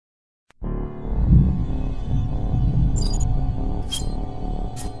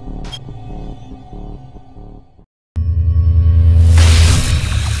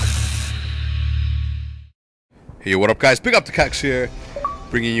Hey, what up, guys? Big up the Hex here,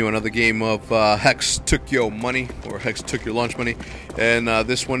 bringing you another game of Hex Took Your Money, or Hex Took Your Lunch Money. And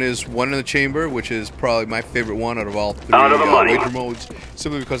this one is One in the Chamber, which is probably my favorite one out of all three wager modes,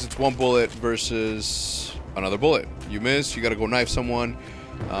 simply because it's one bullet versus another bullet. You miss, you gotta go knife someone.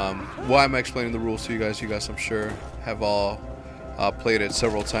 Why am I explaining the rules to you guys? You guys, I'm sure, have all played it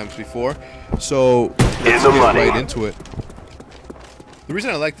several times before. So let's get right into it. The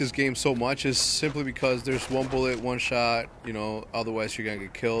reason I like this game so much is simply because there's one bullet, one shot, you know, otherwise you're gonna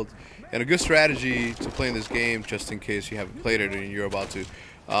get killed. And a good strategy to play in this game, just in case you haven't played it and you're about to,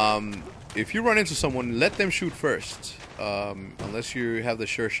 if you run into someone, let them shoot first. Unless you have the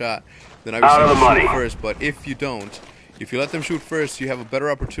sure shot, then obviously you shoot first. But if you don't, if you let them shoot first, you have a better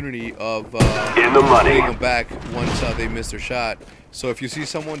opportunity of getting them back once they miss their shot. So if you see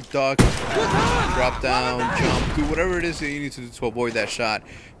someone duck, drop down, jump, do whatever it is that you need to do to avoid that shot,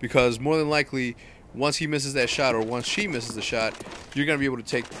 because more than likely, once he misses that shot, or once she misses the shot, you're going to be able to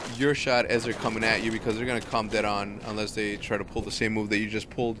take your shot as they're coming at you, because they're going to come dead on unless they try to pull the same move that you just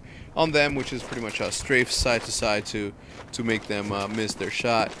pulled on them, which is pretty much a strafe side to side to make them miss their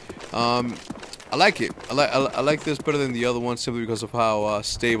shot. I like it. I like this better than the other one, simply because of how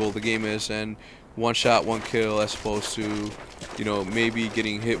stable the game is, and one shot, one kill, as opposed to, you know, maybe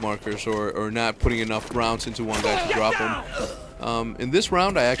getting hit markers or not putting enough rounds into one guy to drop him. In this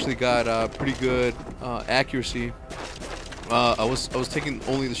round, I actually got pretty good accuracy. I was taking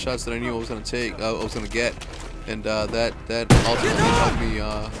only the shots that I knew I was gonna get, and that ultimately helped me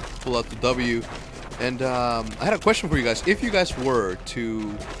pull out the W. And I had a question for you guys. If you guys were to,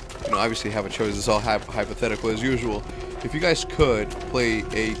 you know, obviously have a choice, it's all hypothetical as usual. If you guys could play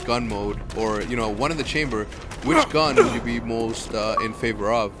a gun mode, or, you know, one in the chamber, which gun would you be most in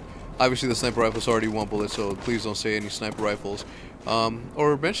favor of? Obviously the sniper rifle's already one bullet, so please don't say any sniper rifles.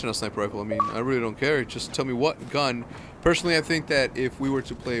 Or mention a sniper rifle. I mean, I really don't care. Just tell me what gun. Personally, I think that if we were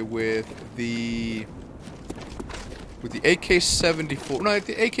to play with the AK-74, no,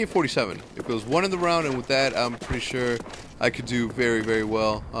 the AK-47, if it was one in the round, and with that, I'm pretty sure I could do very, very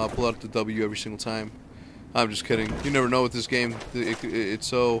well. Pull out the W every single time. I'm just kidding. You never know with this game. It's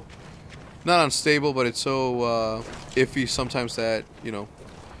so, not unstable, but it's so iffy sometimes that, you know,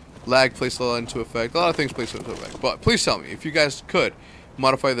 lag plays a lot into effect. A lot of things play into effect. But please tell me, if you guys could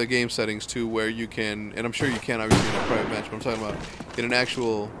modify the game settings to where you can, and I'm sure you can obviously in a private match, but I'm talking about in an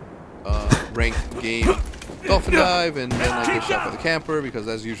actual ranked game, dolphin dive, and then I get shot by the camper, because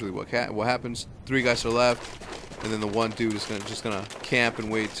that's usually what happens. 3 guys are left, and then the one dude is just gonna camp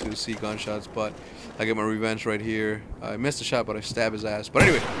and wait to see gunshots. But I get my revenge right here. I missed a shot, but I stab his ass. But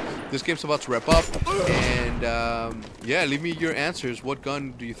anyway, this game's about to wrap up, and yeah, leave me your answers. What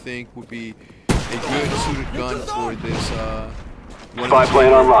gun do you think would be a good suited gun for this one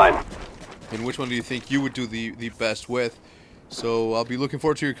playing online? And which one do you think you would do the best with? So I'll be looking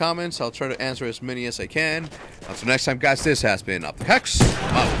forward to your comments. I'll try to answer as many as I can. Until next time, guys, this has been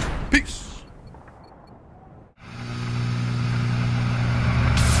OpTic. Peace.